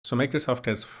So Microsoft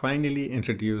has finally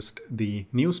introduced the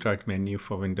new start menu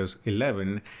for Windows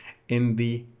 11 in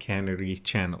the Canary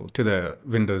channel to the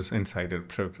Windows Insider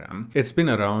program. It's been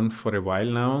around for a while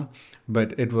now,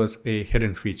 but it was a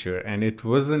hidden feature and it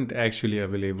wasn't actually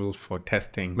available for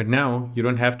testing. But now you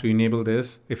don't have to enable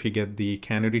this if you get the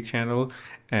Canary channel.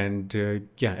 And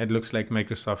yeah, it looks like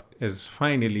Microsoft is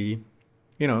finally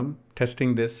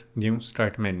testing this new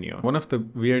start menu. One of the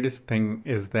weirdest thing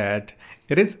is that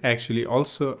it is actually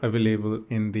also available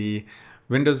in the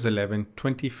Windows 11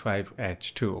 25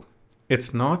 Edge 2.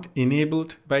 It's not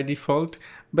enabled by default,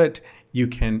 but you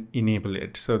can enable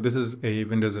it. So this is a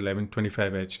Windows 11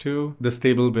 25 Edge 2, the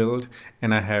stable build,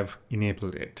 and I have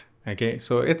enabled it. Okay,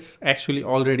 so it's actually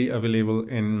already available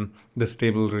in the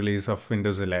stable release of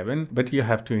Windows 11, but you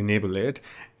have to enable it.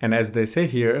 And as they say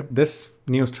here, this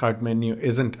new start menu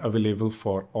isn't available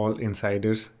for all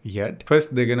insiders yet.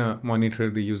 First, they're gonna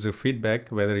monitor the user feedback,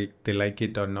 whether they like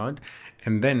it or not,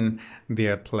 and then they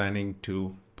are planning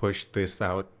to push this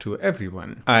out to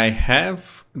everyone. I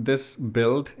have this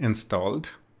build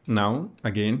installed. Now,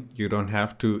 again, you don't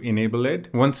have to enable it.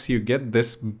 Once you get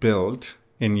this build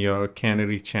in your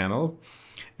Canary channel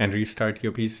and restart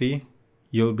your PC,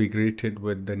 you'll be greeted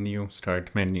with the new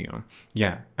start menu.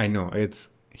 Yeah, I know, it's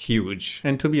huge.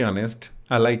 And to be honest,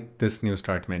 I like this new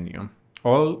start menu.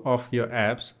 All of your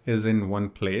apps is in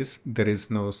one place. There is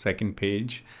no second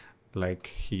page like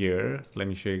here. Let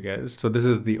me show you guys. So this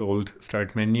is the old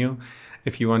start menu.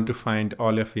 If you want to find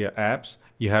all of your apps,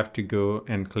 you have to go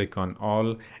and click on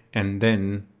all, and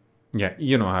then, yeah,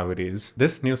 you know how it is.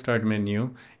 This new start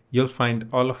menu, you'll find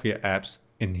all of your apps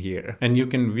in here, and you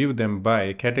can view them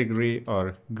by category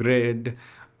or grid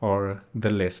or the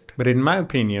list. But in my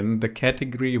opinion, the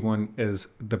category one is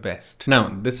the best.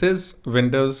 Now, this is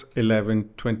Windows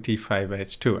 11 25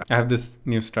 Edge 2. I have this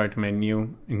new start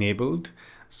menu enabled.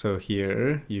 So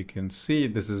here you can see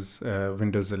this is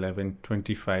Windows 11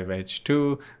 25 Edge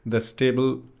 2, the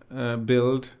stable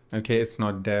build. Okay, it's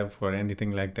not dev or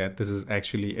anything like that. This is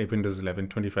actually a Windows 11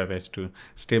 25 Edge 2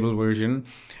 stable version.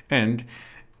 And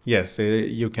yes,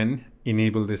 you can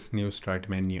enable this new start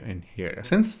menu in here.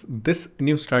 Since this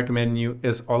new start menu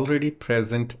is already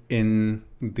present in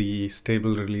the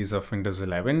stable release of Windows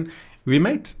 11, we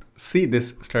might see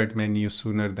this start menu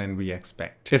sooner than we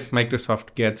expect if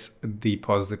Microsoft gets the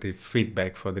positive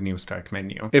feedback for the new start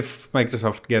menu. If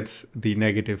Microsoft gets the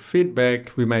negative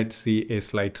feedback, we might see a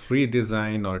slight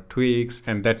redesign or tweaks,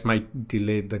 and that might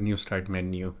delay the new start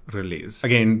menu release.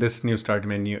 Again, this new start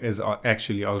menu is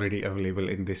actually already available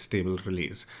in this stable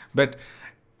release, but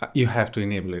you have to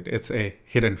enable it. It's a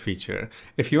hidden feature.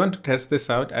 If you want to test this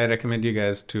out, I recommend you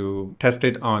guys to test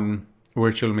it on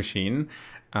virtual machine.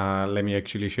 Let me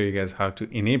actually show you guys how to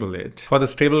enable it. For the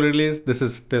stable release, this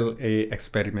is still a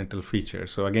experimental feature.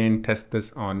 So again, test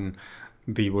this on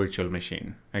the virtual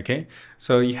machine. Okay,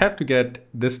 so you have to get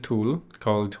this tool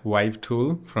called Vive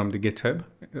tool from the GitHub,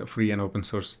 free and open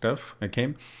source stuff.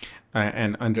 Okay,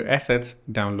 and under assets,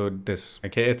 download this.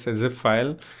 Okay, it's a zip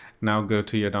file. Now go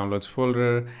to your downloads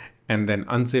folder and then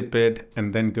unzip it,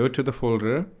 and then go to the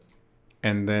folder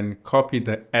and then copy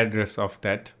the address of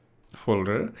that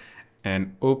folder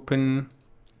and open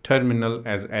terminal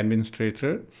as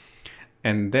administrator,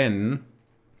 and then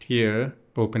here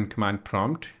open command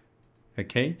prompt.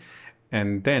 Okay,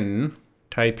 and then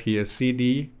type here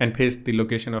cd and paste the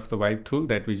location of the Vive tool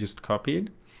that we just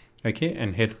copied. Okay,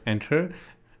 and hit enter.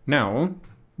 Now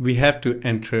we have to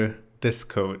enter this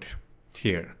code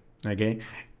here. Okay,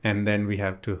 and then we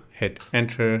have to hit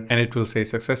enter, and it will say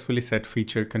successfully set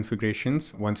feature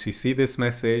configurations. Once you see this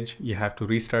message, you have to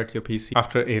restart your PC.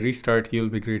 After a restart, you'll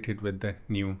be greeted with the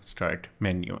new start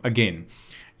menu. Again,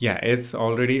 yeah, it's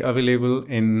already available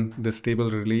in the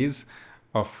stable release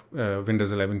of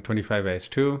Windows 11 25 Edge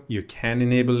 2. You can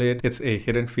enable it. It's a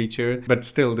hidden feature, but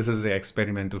still this is an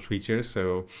experimental feature.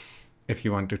 So if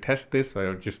you want to test this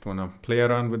or just want to play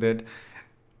around with it,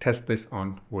 test this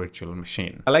on virtual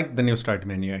machine. I like the new start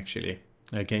menu actually.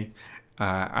 Okay,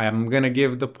 I'm gonna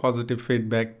give the positive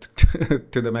feedback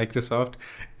to the Microsoft,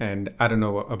 and I don't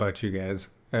know about you guys.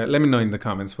 Let me know in the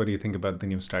comments what do you think about the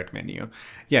new start menu.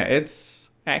 Yeah,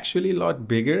 it's actually a lot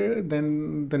bigger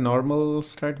than the normal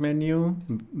start menu,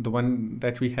 the one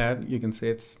that we had. You can say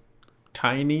it's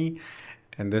tiny,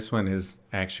 and this one is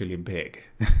actually big.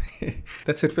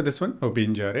 That's it for this one. Hope you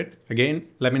enjoyed it. Again,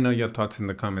 let me know your thoughts in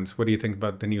the comments. What do you think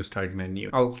about the new start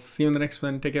menu? I'll see you in the next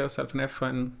one. Take care of yourself and have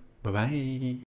fun. Bye-bye.